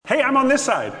hey, I'm on this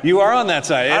side. You are on that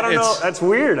side. I don't know. That's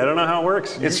weird. I don't know how it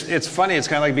works. It's funny. It's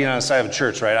kind of like being on the side of a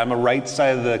church, right? I'm a right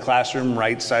side of the classroom,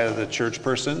 right side of the church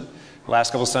person.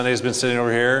 Last couple Sundays, been sitting over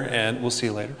here, and we'll see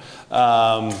you later.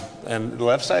 And the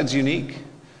left side's unique.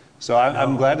 So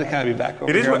I'm glad to kind of be back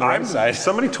over here on the right side.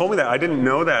 Somebody told me that. I didn't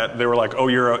know that. They were like, oh,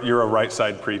 you're a right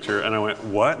side preacher. And I went,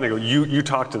 what? And they go, you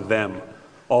talk to them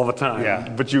all the time. Yeah.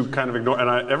 But you kind of ignore.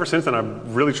 And ever since then,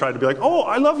 I've really tried to be like, oh,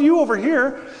 I love you over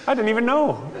here. I didn't even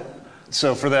know.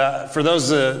 So for those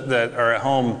that are at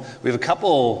home, we have a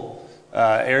couple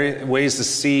ways to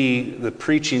see the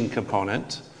preaching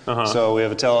component. So we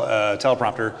have a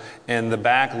teleprompter, and the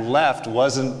back left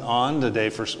wasn't on today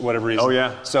for whatever reason. Oh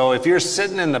yeah. So if you're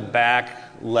sitting in the back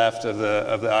left of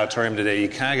the auditorium today, you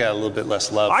kind of got a little bit less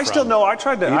love. Still know. I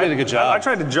tried to. You did a good job. I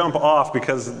tried to jump off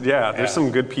because there's some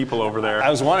good people over there. I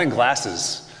was wanting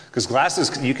glasses. Because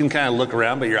glasses, you can kind of look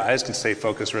around, but your eyes can stay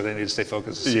focused where they need to stay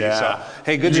focused. Yeah. So,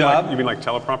 hey, good job. You mean like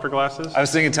teleprompter glasses? I was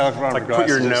thinking teleprompter glasses. Put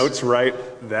your notes right.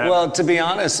 Well, to be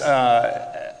honest,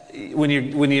 when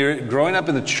you're growing up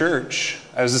in the church,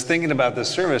 I was just thinking about this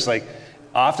service. Like,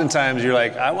 oftentimes you're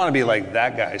like, I want to be like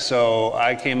that guy. So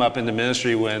I came up into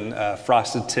ministry when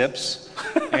frosted tips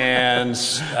and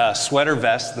sweater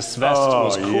vest. The vest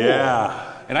was cool.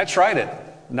 Yeah. And I tried it.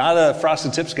 Not a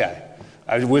frosted tips guy.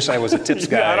 I wish I was a tips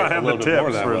guy. I don't have a little the bit tips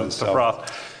more than for I was, the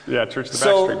frost. Yeah, Church of the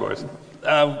Backstreet Boys.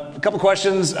 A couple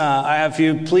questions. I have for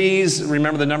you. Please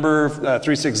remember the number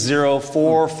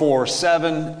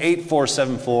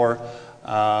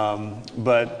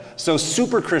 360-447-8474. So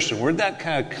super Christian, where'd that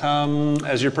kind of come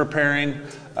as you're preparing,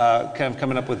 kind of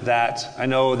coming up with that? I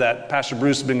know that Pastor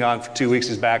Bruce has been gone for 2 weeks.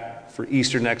 He's back for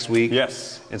Easter next week.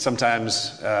 Yes. And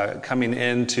sometimes coming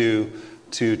in to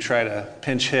try to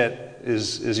pinch hit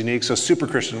is unique. So super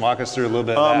Christian, walk us through a little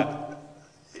bit of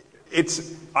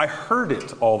that. I heard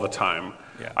it all the time.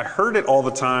 Yeah. I heard it all the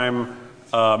time,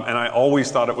 and I always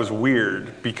thought it was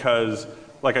weird because,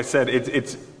 like I said,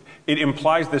 it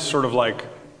implies this sort of like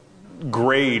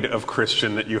grade of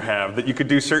Christian that you have, that you could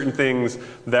do certain things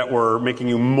that were making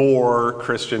you more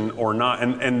Christian or not.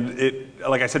 And it,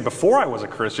 like I said, before I was a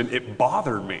Christian, it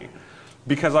bothered me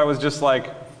because I was just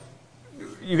like,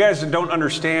 you guys don't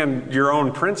understand your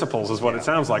own principles is what it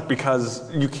sounds like, because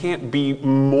you can't be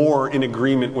more in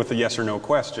agreement with a yes or no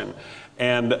question.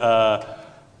 And yet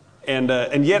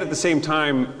at the same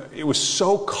time, it was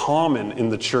so common in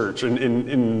the church and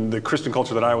in the Christian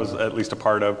culture that I was at least a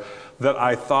part of, that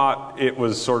I thought it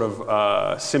was sort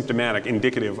of symptomatic,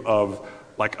 indicative of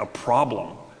like a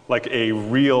problem, like a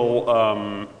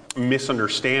real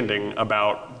misunderstanding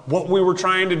about what we were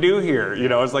trying to do here. You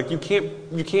know, it's like you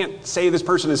can't say this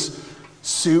person is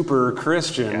super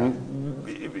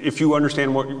Christian if you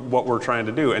understand what we're trying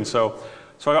to do. And so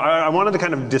I wanted to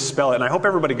kind of dispel it, and I hope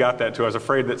everybody got that too. I was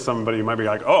afraid that somebody might be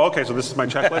like, oh, okay, so this is my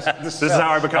checklist? this is how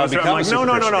I become a super. I'm like, no.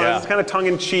 Yeah. This is kind of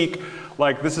tongue-in-cheek.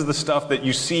 Like, this is the stuff that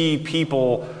you see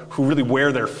people who really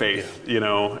wear their faith, you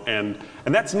know, and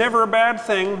that's never a bad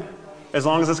thing. As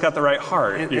long as it's got the right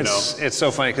heart, you know. It's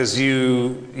so funny because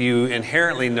you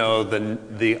inherently know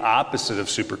the opposite of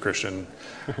super Christian.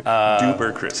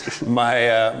 Duper Christian.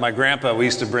 My grandpa,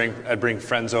 I'd bring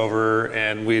friends over,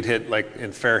 and we'd hit, like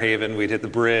in Fairhaven, we'd hit the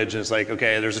bridge, and it's like,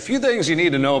 okay, there's a few things you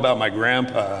need to know about my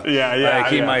grandpa. Like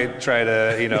he might try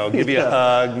to, you know, give you a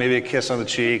hug, maybe a kiss on the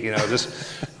cheek, you know, just,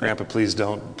 Grandpa, please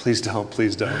don't.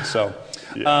 So.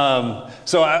 Yeah.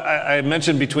 So I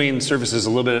mentioned between services a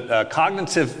little bit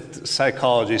cognitive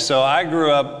psychology. So I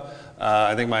grew up.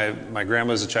 I think my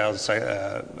grandma was a child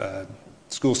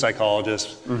school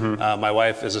psychologist. Mm-hmm. My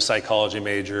wife is a psychology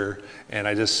major, and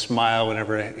I just smile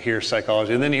whenever I hear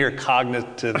psychology. And then you hear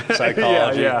cognitive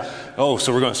psychology. Yeah. Oh,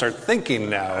 so we're going to start thinking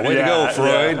now. Way to go,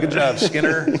 Freud. Good job,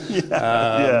 Skinner.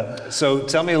 So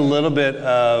tell me a little bit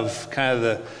of kind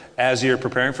of as you're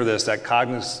preparing for this, that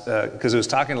cognitive, because it was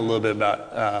talking a little bit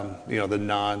about, the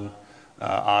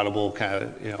non-audible kind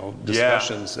of,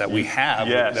 discussions that we have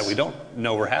that we don't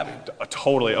know we're having.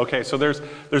 Totally. Okay, so there's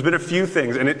been a few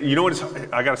things, and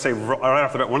I got to say right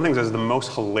off the bat, one of the things that's the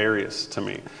most hilarious to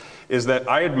me is that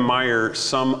I admire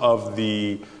some of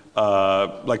the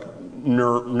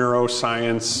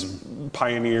neuroscience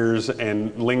pioneers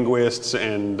and linguists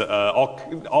and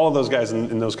all of those guys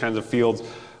in those kinds of fields.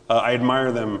 I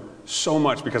admire them so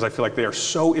much because I feel like they are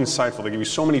so insightful. They give you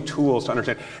so many tools to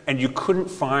understand. And you couldn't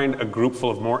find a group full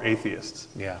of more atheists.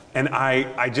 Yeah. And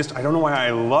I don't know why I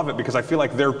love it, because I feel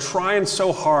like they're trying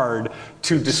so hard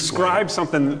to describe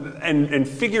something and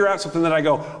figure out something that I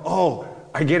go, oh,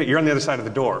 I get it. You're on the other side of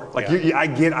the door. Like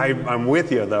I'm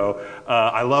with you though.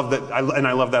 I love that.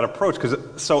 I love that approach, because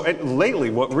lately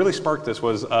what really sparked this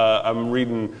was I'm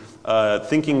reading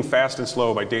Thinking Fast and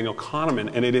Slow by Daniel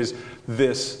Kahneman, and it is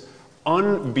this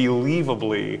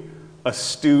unbelievably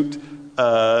astute,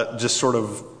 just sort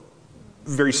of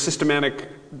very systematic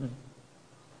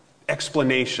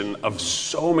explanation of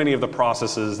so many of the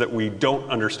processes that we don't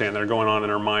understand that are going on in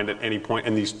our mind at any point.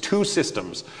 And these two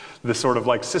systems, the sort of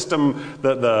like system,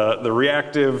 the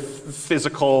reactive,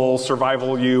 physical,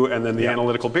 survival you, and then the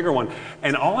analytical, bigger one.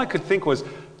 And all I could think was,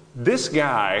 this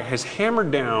guy has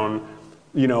hammered down,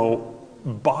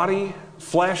 body,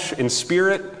 flesh, and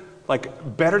spirit,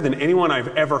 like better than anyone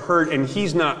I've ever heard, and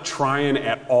he's not trying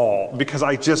at all, because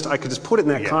I could just put it in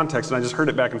that context, and I just heard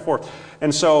it back and forth.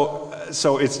 And so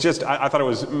it's just, I thought it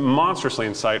was monstrously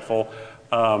insightful.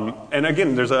 And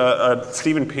again, there's a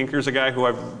Steven Pinker's a guy who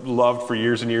I've loved for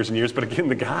years and years and years, but again,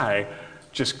 the guy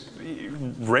just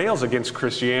rails against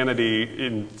Christianity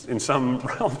in some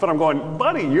realms, but I'm going,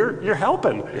 buddy, you're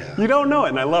helping. Yeah. You don't know it,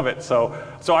 and I love it. So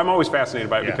I'm always fascinated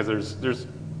by it because there's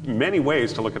many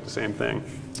ways to look at the same thing.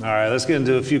 All right, let's get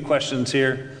into a few questions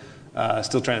here.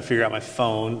 Still trying to figure out my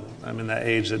phone. I'm in that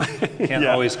age that can't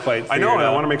always quite figure it out. I know, and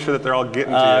I want to make sure that they're all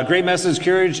getting to you. Great message.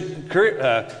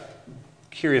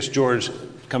 Curious George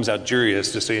comes out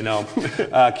Jurious, just so you know.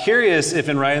 Curious if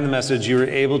in writing the message you were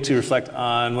able to reflect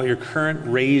on what your current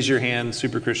raise your hand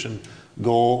super Christian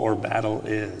goal or battle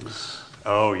is.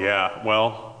 Oh, yeah.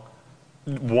 Well,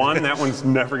 that one's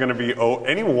never going to be,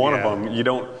 any one of them, you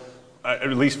don't, at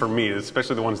least for me,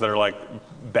 especially the ones that are like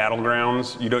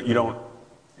battlegrounds,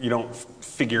 you don't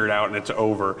figure it out and it's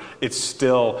over. It's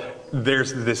still,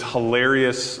 there's this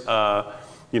hilarious,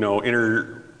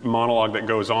 inner monologue that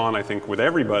goes on, I think, with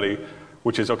everybody,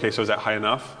 which is, okay, so is that high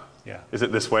enough? Yeah. Is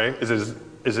it this way?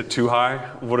 Is it too high?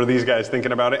 What are these guys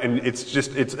thinking about it? And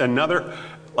it's another,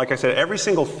 like I said, every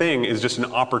single thing is just an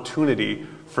opportunity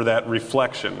for that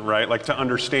reflection, right? Like to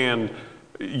understand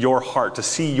your heart, to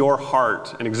see your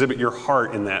heart and exhibit your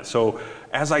heart in that. So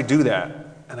as I do that,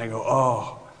 and I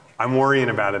go, I'm worrying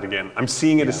about it again. I'm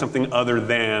seeing it as something other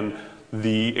than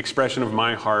the expression of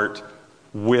my heart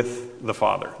with the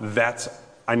Father.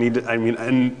 I need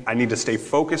to stay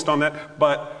focused on that.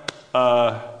 But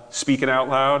speaking out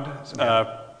loud,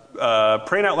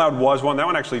 praying out loud was one. That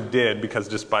one actually did, because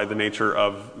just by the nature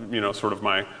of sort of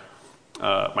my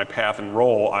path and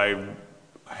role, I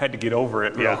had to get over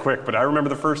it real quick. But I remember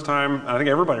the first time, I think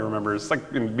everybody remembers, it's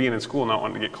like being in school not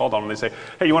wanting to get called on, and they say,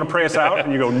 hey, you want to pray us out?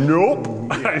 And you go, nope,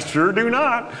 I sure do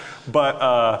not. But,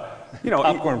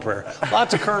 popcorn prayer.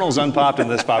 Lots of kernels unpopped in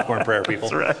this popcorn prayer, people.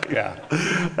 That's right.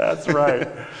 Yeah. That's right.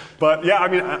 But yeah, I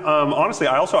mean, honestly,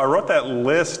 I wrote that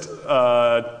list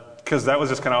because that was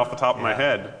just kind of off the top of my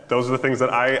head. Those are the things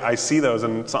that I see those,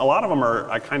 and a lot of them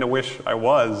I kind of wish I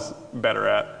was better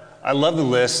at. I love the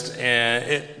list,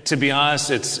 and to be honest,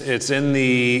 it's in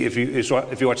the, if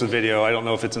you watch the video, I don't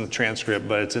know if it's in the transcript,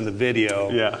 but it's in the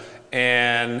video. Yeah.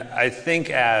 And I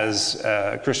think as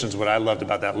Christians, what I loved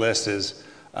about that list is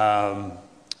the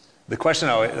question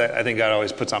I think God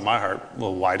always puts on my heart,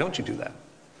 well, why don't you do that?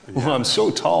 Yeah. Well, I'm so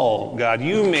tall, God.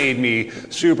 You made me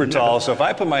super tall, so if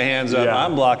I put my hands up,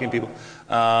 I'm blocking people.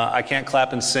 I can't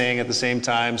clap and sing at the same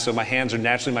time, so my hands are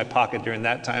naturally in my pocket during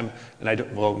that time, and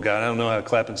God, I don't know how to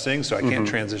clap and sing, so I can't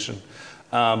transition.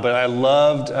 But I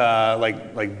loved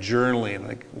like journaling.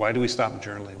 Like, why do we stop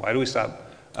journaling? Why do we stop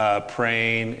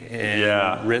praying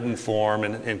in written form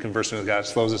and conversing with God? It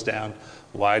slows us down.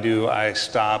 Why do I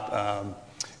stop?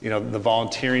 The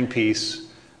volunteering piece.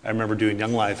 I remember doing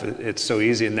Young Life. It's so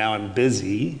easy, and now I'm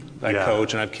busy. I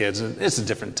coach and I have kids, and it's a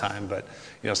different time. But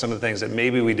some of the things that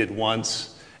maybe we did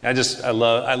once. I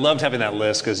loved having that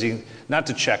list, because not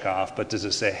to check off, but to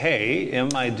just say, hey, am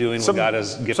I doing what God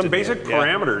has gifted me? Some basic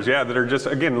parameters, that are just,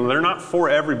 again, they're not for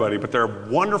everybody, but they're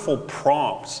wonderful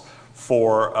prompts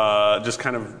for just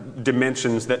kind of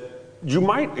dimensions that you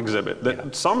might exhibit,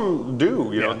 that some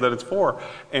do, that it's for.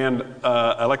 And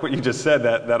I like what you just said,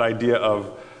 that idea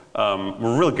of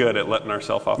we're really good at letting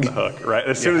ourselves off the hook, right?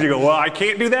 As soon as you go, well, I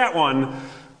can't do that one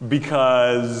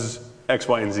because X,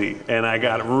 Y, and Z, and I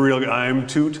got I'm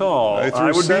too tall. I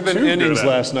threw 7 innings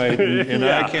last night, and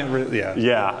I can't really,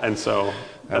 and so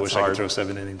I wish I could throw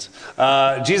 7 innings.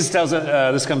 Jesus tells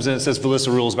this comes in, it says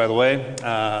Valissa rules, by the way,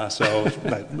 so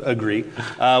I agree.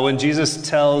 When Jesus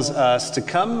tells us to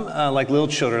come like little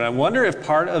children, I wonder if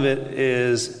part of it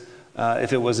is,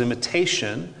 if it was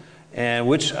imitation, and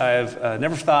which I've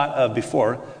never thought of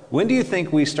before. When do you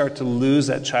think we start to lose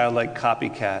that childlike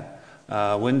copycat?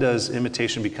 When does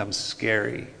imitation become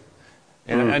scary?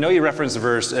 And I know you referenced the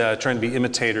verse, trying to be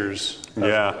imitators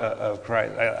of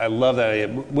Christ. I love that idea.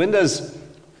 When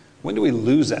do we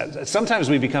lose that? Sometimes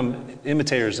we become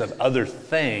imitators of other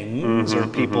things or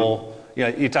people,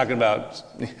 you're talking about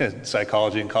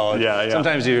psychology in college. Yeah.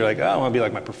 Sometimes you're like, oh, I want to be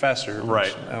like my professor.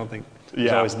 Right. I don't think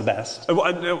it's always the best. And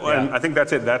I think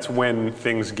that's it. That's when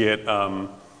things get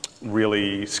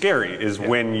really scary, is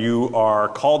when you are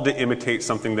called to imitate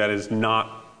something that is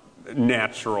not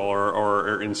natural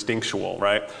or instinctual,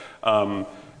 right?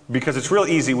 Because it's real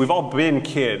easy. We've all been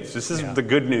kids. This is the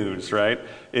good news, right?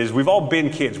 Is we've all been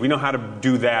kids. We know how to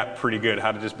do that pretty good,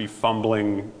 how to just be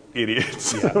fumbling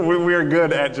idiots. Yeah. We're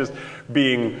good at just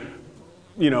being,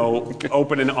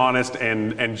 open and honest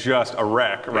and just a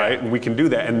wreck, right? Yeah. And we can do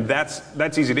that. And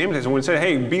that's easy to imitate. So when we say,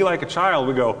 hey, be like a child,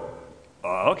 we go,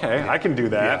 oh, okay, I can do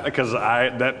that, because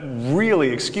that really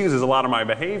excuses a lot of my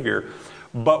behavior.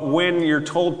 But when you're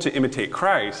told to imitate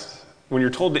Christ, when you're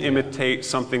told to imitate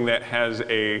something that has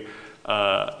a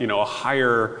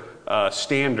higher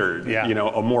standard,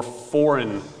 a more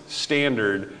foreign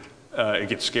standard, it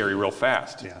gets scary real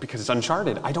fast because it's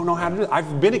uncharted. I don't know how to do it.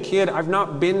 I've been a kid. I've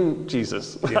not been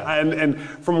Jesus. And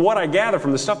from what I gather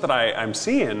from the stuff that I'm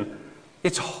seeing,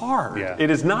 it's hard. Yeah.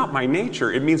 It is not my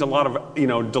nature. It means a lot of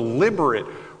deliberate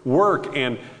work.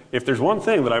 And if there's one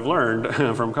thing that I've learned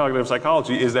from cognitive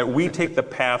psychology, is that we take the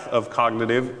path of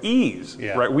cognitive ease,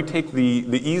 right? We take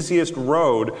the easiest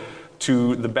road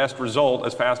to the best result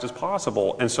as fast as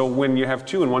possible. And so when you have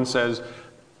two and one says,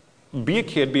 be a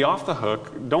kid, be off the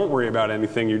hook, don't worry about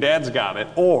anything, your dad's got it,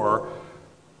 or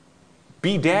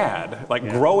be dad,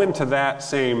 grow into that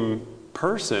same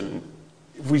person,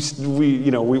 we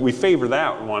favor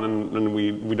that one, and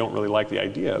we don't really like the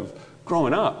idea of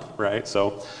growing up, right?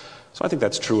 So I think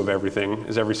that's true of everything,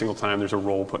 is every single time there's a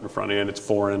role put in front of you and it's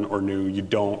foreign or new, you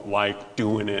don't like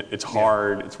doing it. It's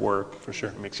hard, it's work. For sure.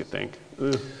 It makes you think.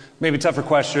 Ugh. Maybe tougher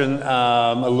question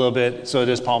a little bit. So it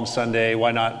is Palm Sunday.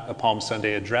 Why not a Palm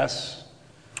Sunday address?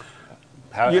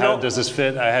 How does this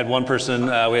fit? I had one person,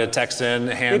 we had a text in,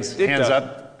 hands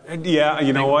up. Yeah,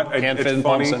 you know what? Can't fit in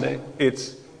Palm Sunday?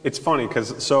 It's funny,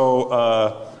 because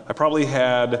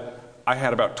I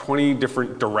had about 20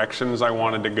 different directions I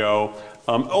wanted to go.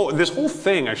 This whole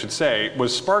thing, I should say,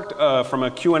 was sparked from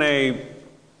a Q&A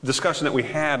discussion that we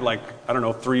had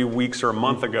 3 weeks or a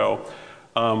month ago,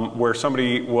 where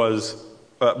somebody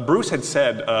Bruce had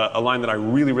said a line that I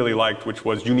really, really liked, which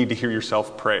was, you need to hear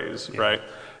yourself praise, right?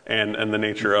 And the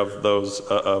nature of those,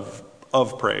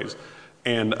 of praise.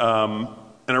 And I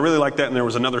really liked that. And there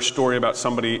was another story about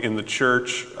somebody in the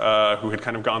church who had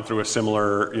kind of gone through a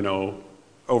similar,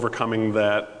 overcoming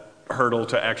that hurdle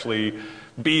to actually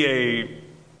be a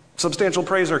substantial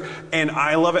praiser, and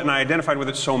I love it, and I identified with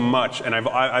it so much, and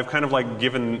I've kind of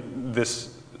given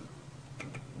this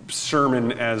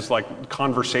sermon as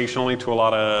conversationally to a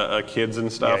lot of kids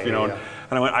and stuff, and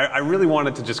I really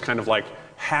wanted to just kind of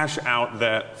hash out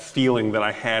that feeling that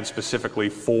I had specifically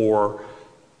for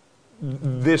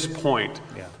this point.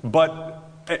 But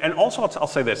and also I'll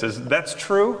say this, is that's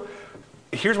true.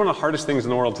 Here's one of the hardest things in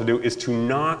the world to do, is to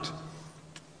not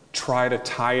try to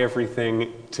tie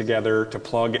everything together, to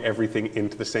plug everything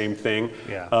into the same thing.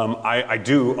 I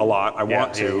do a lot. I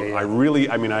want to. I really,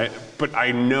 but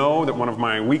I know that one of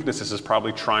my weaknesses is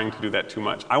probably trying to do that too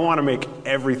much. I want to make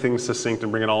everything succinct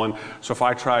and bring it all in. So if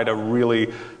I try to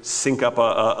really sync up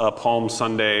a Palm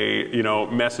Sunday,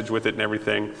 message with it and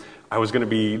everything, I was going to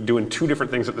be doing two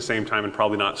different things at the same time and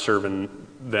probably not serving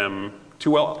them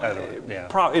too well.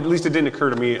 At least it didn't occur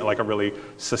to me a really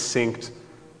succinct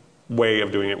way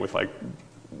of doing it with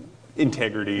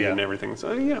integrity and everything.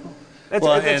 So that's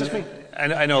just me.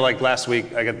 I know last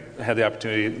week I had the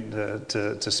opportunity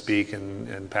to speak,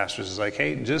 and pastors is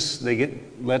hey,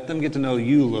 let them get to know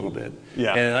you a little bit.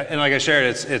 And like I shared,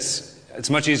 it's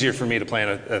much easier for me to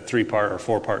plan a 3-part or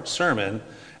 4-part sermon,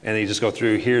 and then you just go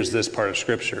through, here's this part of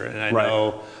scripture. And I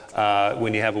know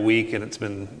when you have a week and it's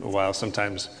been a while,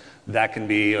 sometimes that can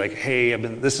be hey,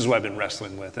 this is what I've been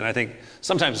wrestling with. And I think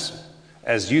sometimes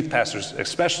as youth pastors,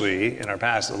 especially in our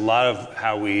past, a lot of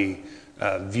how we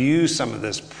view some of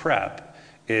this prep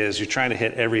is you're trying to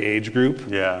hit every age group,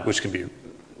 which can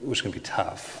be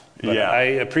tough. But I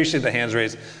appreciate the hands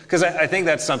raised, because I think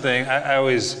that's something I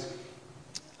always,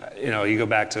 you go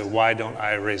back to, why don't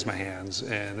I raise my hands?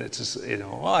 And it's just,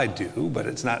 I do, but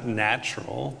it's not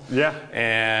natural.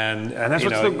 And that's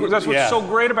what's so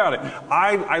great about it.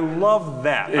 I love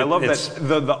that. I love that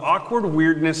the awkward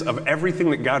weirdness of everything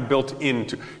that God built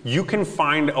into. You can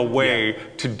find a way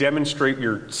to demonstrate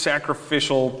your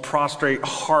sacrificial, prostrate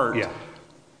heart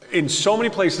in so many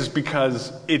places,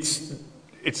 because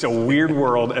it's a weird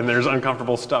world and there's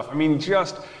uncomfortable stuff.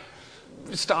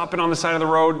 stopping on the side of the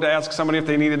road to ask somebody if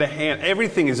they needed a hand.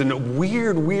 Everything is in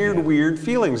weird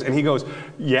feelings. And he goes,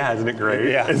 yeah, isn't it great?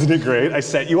 Yeah. Isn't it great? I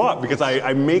set you up because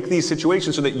I make these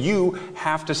situations so that you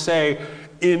have to say,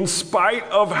 in spite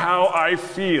of how I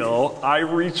feel, I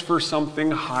reach for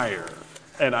something higher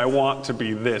and I want to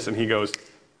be this. And he goes,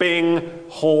 bing,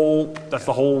 that's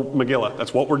the whole Megillah.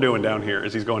 That's what we're doing down here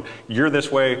is he's going, you're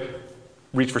this way,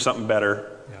 reach for something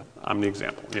better. Yeah. I'm the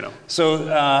example, you know.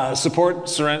 So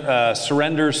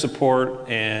surrender, support,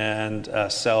 and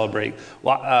celebrate.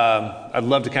 Well, I'd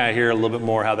love to kind of hear a little bit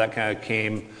more how that kind of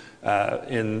came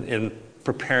in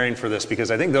preparing for this, because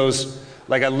I think those,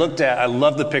 like I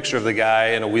love the picture of the guy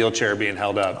in a wheelchair being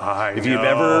held up. If you've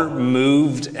ever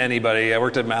moved anybody, I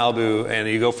worked at Malibu, and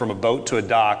you go from a boat to a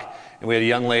dock, and we had a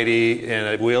young lady in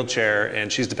a wheelchair,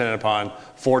 and she's dependent upon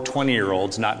 4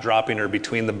 20-year-olds not dropping her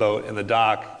between the boat and the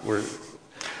dock.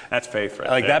 That's faith, right?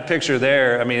 Like that picture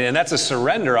there, I mean, and that's a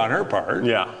surrender on her part.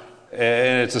 Yeah.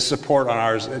 And it's a support on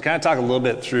ours. Kind of talk a little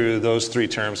bit through those 3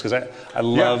 terms, because I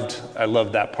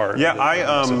loved that part.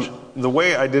 Yeah, the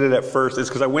way I did it at first is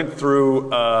because I went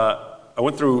through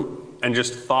and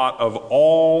just thought of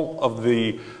all of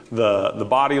the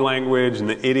body language and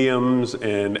the idioms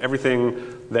and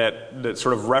everything that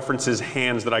sort of references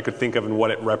hands that I could think of and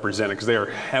what it represented, because they are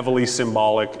heavily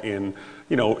symbolic in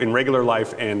regular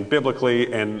life and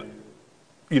biblically, and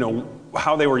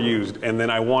how they were used. And then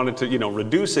I wanted to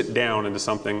reduce it down into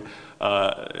something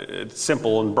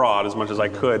simple and broad as much as I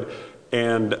could,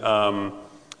 and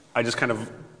I just kind of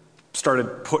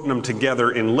started putting them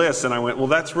together in lists, and I went, well,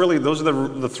 those are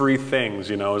the 3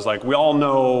 things, is like, we all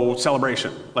know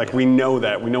celebration. Like, we know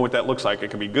what that looks like.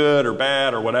 It can be good or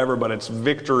bad or whatever, but it's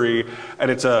victory, and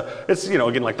it's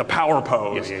again, like the power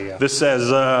pose. This says,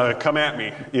 come at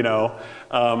me,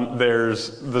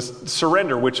 there's the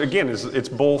surrender, which again it's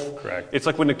both. Correct. It's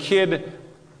like when a kid,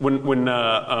 when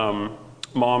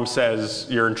mom says,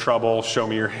 you're in trouble, show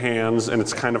me your hands, and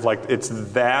it's kind of like, it's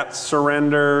that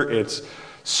surrender, it's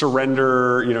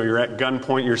surrender, you're at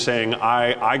gunpoint, you're saying,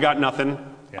 I got nothing,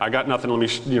 let me,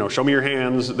 show me your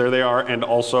hands, there they are, and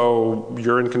also,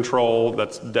 you're in control,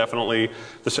 that's definitely,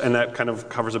 and that kind of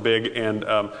covers a big, and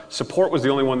support was the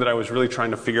only one that I was really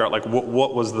trying to figure out, like,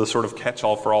 what was the sort of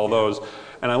catch-all for all those,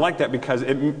 and I like that because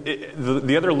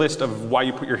the other list of why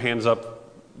you put your hands up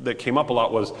that came up a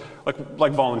lot was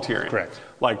like volunteering. Correct.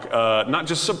 Like, not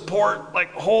just support,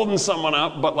 like holding someone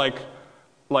up, but like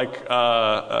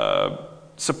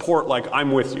support, like,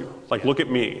 I'm with you, like, look at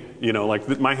me,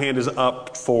 like my hand is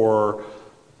up for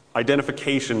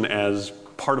identification as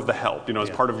part of the help, as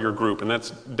part of your group, and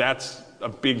that's a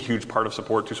big, huge part of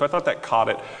support too. So I thought that caught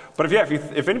it. But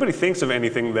if anybody thinks of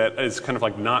anything that is kind of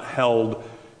like not held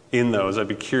in those, I'd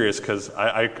be curious, because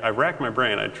I racked my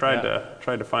brain. I tried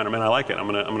to find them, and I like it. I'm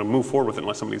gonna move forward with it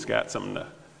unless somebody's got something to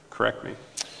correct me.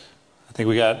 I think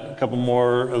we got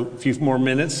a few more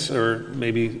minutes, or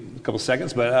maybe a couple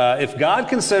seconds. But if God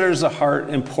considers the heart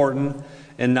important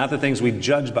and not the things we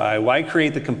judge by, why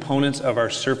create the components of our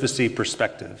surfacey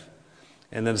perspective?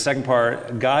 And then the second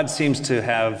part, God seems to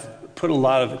have put a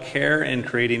lot of care in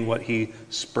creating what He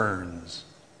spurns.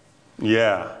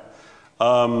 Yeah.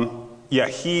 The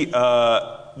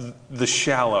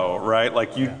shallow, right?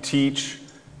 Like, you teach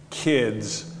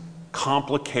kids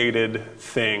complicated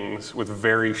things with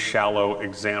very shallow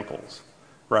examples,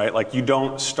 right? Like, you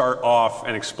don't start off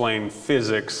and explain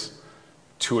physics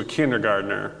to a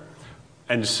kindergartner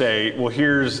and say, well,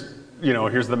 here's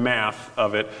the math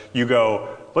of it. You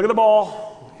go, look at the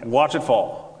ball, watch it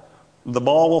fall. The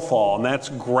ball will fall, and that's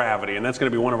gravity, and that's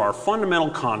going to be one of our fundamental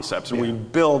concepts. And we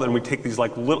build, and we take these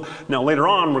like little. Now later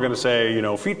on, we're going to say,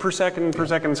 feet per second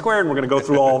squared, and we're going to go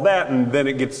through all of that, and then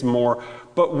it gets more.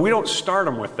 But we don't start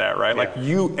them with that, right? Like,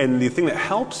 and the thing that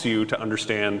helps you to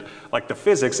understand, like, the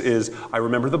physics is, I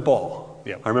remember the ball.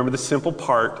 I remember the simple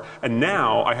part, and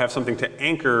now I have something to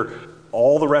anchor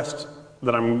all the rest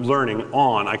that I'm learning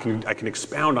on. I can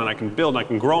expound on, I can build, and I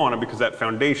can grow on it, because that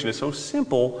foundation is so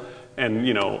simple and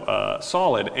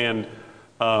solid. And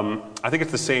I think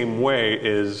it's the same way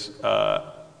is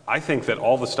I think that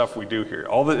all the stuff we do here,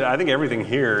 I think everything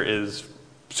here is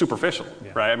superficial,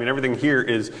 right? I mean, everything here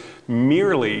is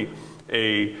merely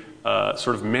a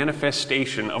sort of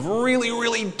manifestation of really,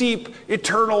 really deep,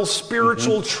 eternal,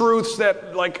 spiritual truths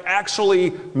that like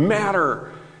actually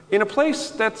matter in a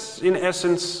place that's in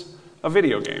essence a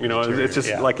video game. It's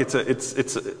just like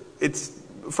it's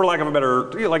for lack of a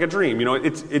better, like a dream.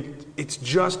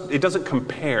 It doesn't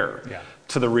compare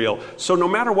to the real. So no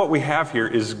matter what we have here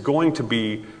is going to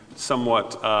be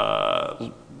somewhat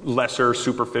lesser,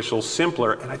 superficial,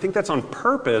 simpler, and I think that's on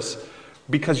purpose,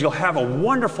 because you'll have a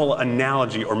wonderful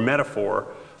analogy or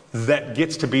metaphor that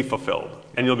gets to be fulfilled.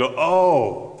 And you'll go,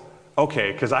 oh,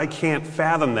 okay, because I can't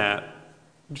fathom that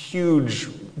huge,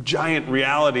 giant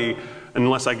reality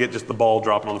unless I get just the ball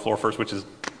dropping on the floor first, which is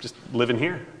just living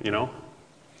here, you know?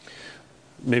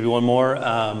 Maybe one more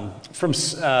from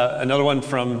another one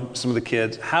from some of the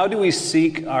kids. How do we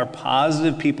seek our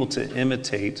positive people to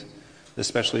imitate,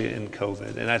 especially in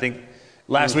COVID? And I think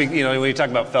last week, you know, when you talk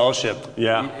about fellowship, you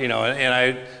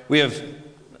know, we have,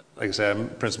 like I said, I'm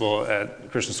principal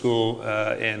at Christian school,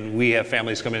 and we have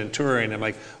families coming and touring. I'm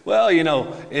like, well, you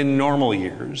know, in normal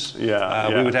years, we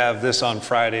would have this on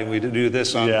Friday and we'd do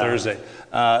this on Thursday.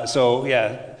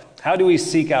 How do we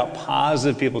seek out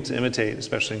positive people to imitate,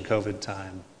 especially in COVID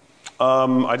time?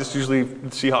 I just usually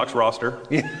Seahawks roster.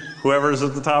 Whoever's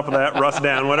at the top of that, Russ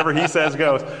down, whatever he says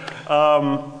goes.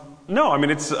 No, I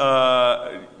mean, it's,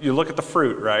 you look at the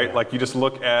fruit, right? Like you just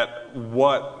look at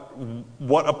what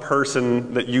a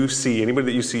person that you see, anybody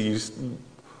that you see,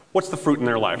 what's the fruit in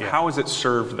their life? How has it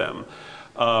served them?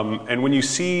 And when you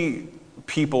see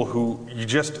people who you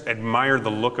just admire the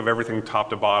look of everything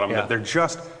top to bottom, that they're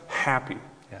just happy.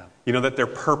 You know, that their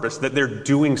purpose, that they're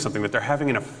doing something, that they're having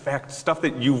an effect, stuff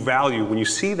that you value. When you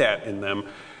see that in them,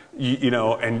 you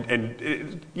know,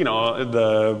 and you know,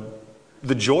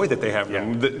 the joy that they have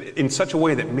in them, in such a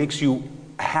way that makes you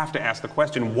have to ask the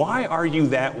question, why are you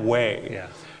that way?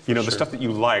 You know, the stuff that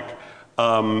you like,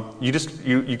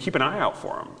 you keep an eye out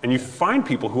for them. And you find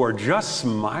people who are just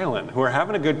smiling, who are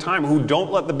having a good time, who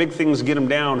don't let the big things get them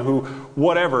down, who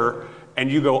whatever. And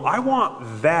you go, I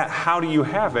want that, how do you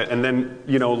have it? And then,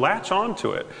 you know, latch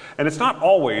onto it. And it's not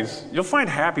always, you'll find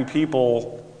happy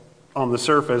people on the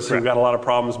surface who've got a lot of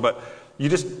problems, but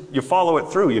you follow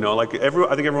it through, you know, like I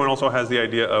think everyone also has the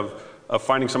idea of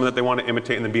finding someone that they want to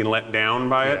imitate and then being let down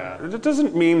by it. It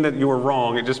doesn't mean that you were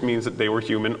wrong, it just means that they were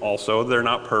human also, they're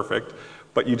not perfect,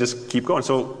 but you just keep going.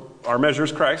 So our measure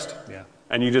is Christ.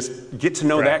 And you just get to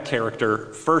know that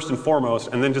character first and foremost,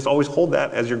 and then just always hold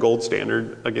that as your gold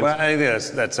standard against. Well, I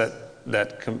think that's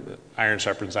that iron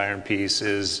sharpens iron piece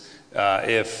is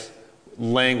if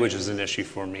language is an issue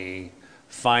for me,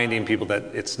 finding people that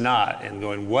it's not, and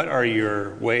going, what are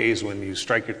your ways when you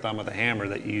strike your thumb with a hammer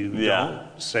that you don't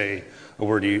say a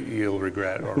word you'll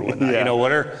regret or whatnot? You know,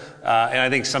 what are, and I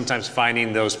think sometimes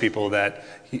finding those people that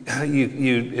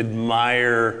you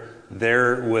admire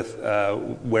their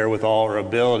wherewithal or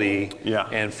ability,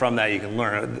 and from that you can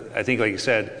learn. I think, like you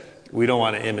said, we don't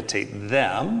want to imitate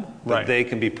them, but they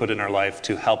can be put in our life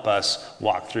to help us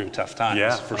walk through tough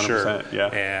times, for sure.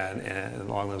 And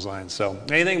along those lines. So,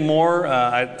 anything more?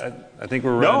 I think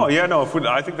we're running.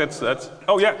 I think that's.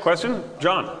 Oh yeah, question,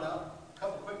 John. A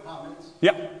couple quick comments.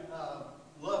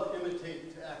 Love,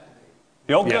 imitate to activate.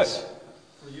 Oh, good.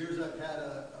 For years I've had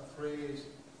a phrase: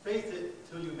 faith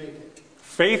it till you make it.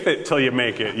 Faith it till you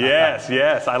make it.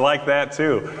 Yes, I like that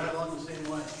too. Right along the same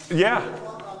way.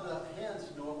 On the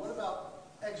hands, Noah, what about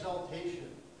exaltation?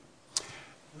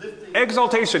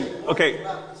 Exaltation. Okay.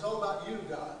 It's all about you,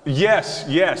 God.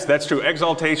 Yes, that's true.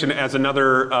 Exaltation as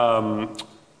another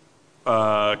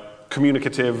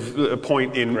communicative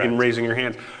point in raising your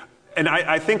hands. And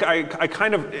I think I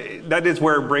kind of, that is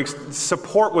where it breaks.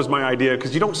 Support was my idea,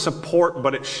 because you don't support,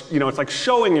 but it's like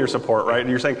showing your support, right? And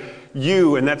you're saying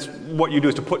you, and that's what you do,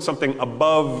 is to put something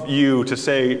above you, to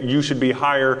say you should be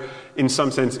higher in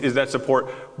some sense, is that support.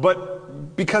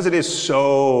 But because it is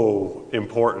so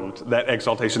important, that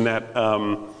exaltation, that,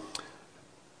 and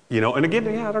again,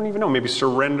 I don't even know, maybe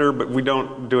surrender, but we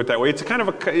don't do it that way. It's a kind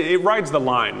of it rides the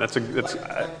line. That's like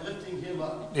lifting him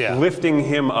up. Lifting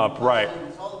him up, right.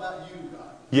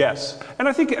 Yes, and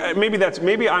I think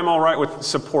maybe I'm all right with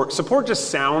support. Support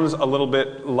just sounds a little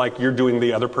bit like you're doing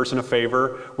the other person a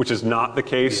favor, which is not the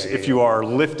case. If you are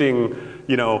lifting,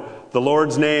 the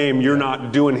Lord's name, you're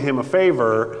not doing him a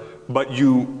favor, but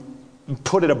you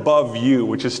put it above you,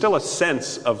 which is still a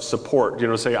sense of support.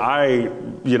 Say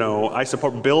I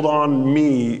support, build on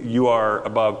me, you are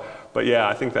above. But yeah,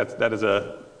 I think that's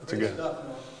a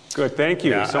good. Thank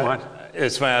you so much.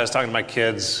 It's funny, I was talking to my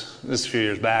kids this a few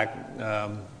years back,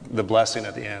 the blessing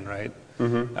at the end, right?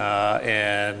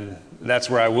 And that's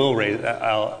where I will raise,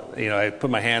 I put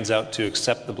my hands out to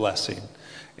accept the blessing.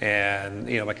 And,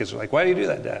 my kids were like, why do you do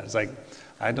that, Dad? It's like,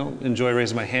 I don't enjoy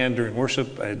raising my hand during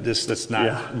worship. That's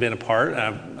not been a part,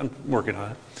 and I'm working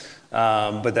on it.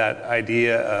 But that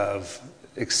idea of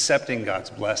accepting God's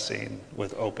blessing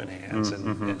with open hands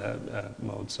in a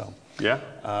mode, so.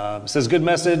 It says, good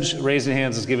message. Raising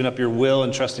hands is giving up your will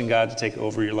and trusting God to take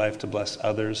over your life to bless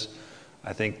others.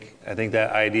 I think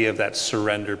that idea of that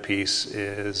surrender piece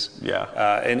is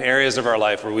in areas of our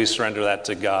life where we surrender that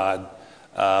to God.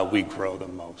 we grow the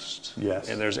most. Yes.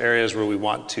 And there's areas where we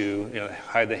want to,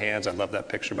 hide the hands. I love that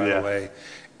picture, by the way.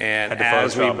 And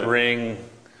as we bring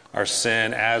our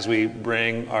sin, as we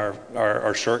bring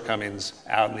our shortcomings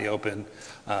out in the open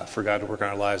for God to work in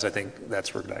our lives, I think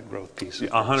that's where that growth piece is.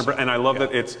 100%. And I love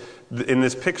that it's in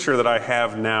this picture that I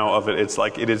have now of it. It's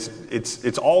like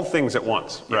it's all things at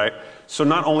once, right? So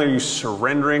not only are you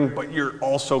surrendering, but you're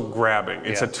also grabbing.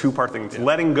 It's a two-part thing. It's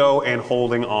letting go and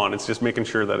holding on. It's just making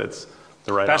sure that it's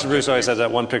the right. Pastor Bruce always has that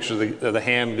one picture of the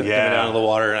hand coming down to the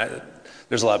water. And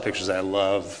there's a lot of pictures that I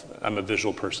love. I'm a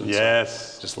visual person.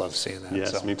 Yes. So just love seeing that.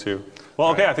 Yes, me too.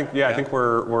 Well, okay. I think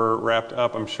we're wrapped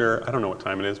up. I'm sure. I don't know what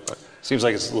time it is, but seems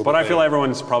like it's a little. But bit I feel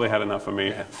everyone's probably had enough of me.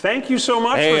 Yeah. Thank you so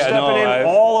much for stepping in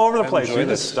all over the place. You're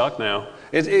just stuck now.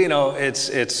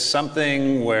 It's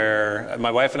something where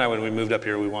my wife and I, when we moved up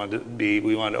here, we wanted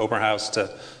to open our house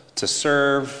to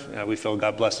serve. We feel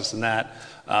God blessed us in that.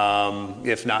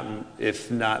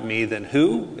 If not me, then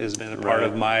who has been a part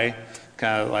of my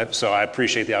kind of life. So I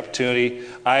appreciate the opportunity.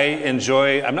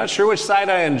 I'm not sure which side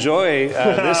I enjoy.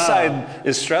 This side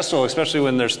is stressful, especially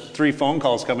when there's 3 phone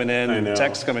calls coming in and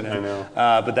texts coming in.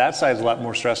 But that side's a lot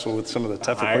more stressful with some of the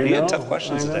tougher questions. You had tough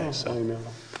questions today. So. I know.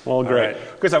 Well, great.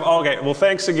 Good stuff. Okay. Well,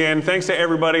 thanks again. Thanks to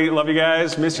everybody. Love you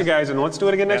guys. Miss you guys. And let's do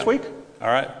it again next week. All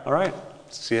right. All right.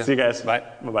 See you. See you guys. Bye.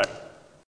 Bye-bye.